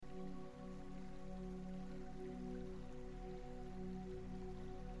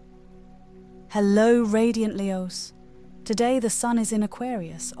Hello, radiant Leos. Today the sun is in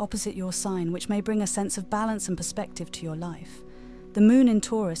Aquarius, opposite your sign, which may bring a sense of balance and perspective to your life. The moon in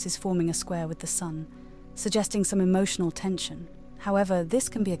Taurus is forming a square with the sun, suggesting some emotional tension. However, this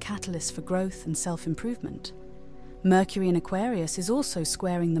can be a catalyst for growth and self-improvement. Mercury in Aquarius is also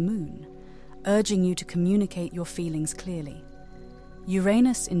squaring the moon, urging you to communicate your feelings clearly.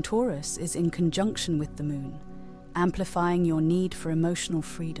 Uranus in Taurus is in conjunction with the moon, amplifying your need for emotional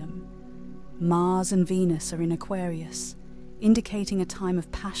freedom. Mars and Venus are in Aquarius, indicating a time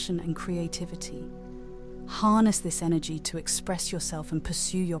of passion and creativity. Harness this energy to express yourself and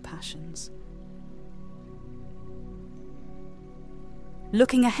pursue your passions.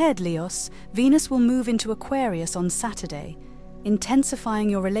 Looking ahead, Leos, Venus will move into Aquarius on Saturday,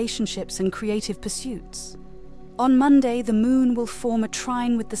 intensifying your relationships and creative pursuits. On Monday, the moon will form a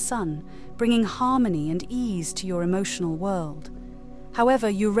trine with the sun, bringing harmony and ease to your emotional world. However,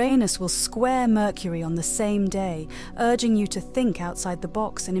 Uranus will square Mercury on the same day, urging you to think outside the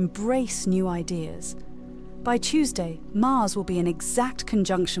box and embrace new ideas. By Tuesday, Mars will be in exact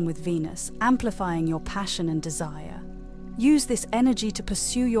conjunction with Venus, amplifying your passion and desire. Use this energy to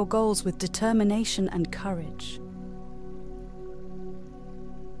pursue your goals with determination and courage.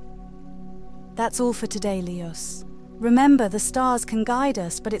 That's all for today, Leos. Remember, the stars can guide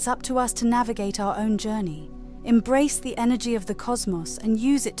us, but it's up to us to navigate our own journey. Embrace the energy of the cosmos and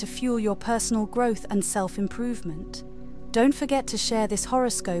use it to fuel your personal growth and self-improvement. Don't forget to share this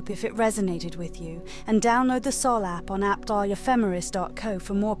horoscope if it resonated with you, and download the Sol app on app.ephemeris.co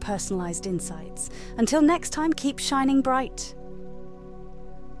for more personalized insights. Until next time, keep shining bright.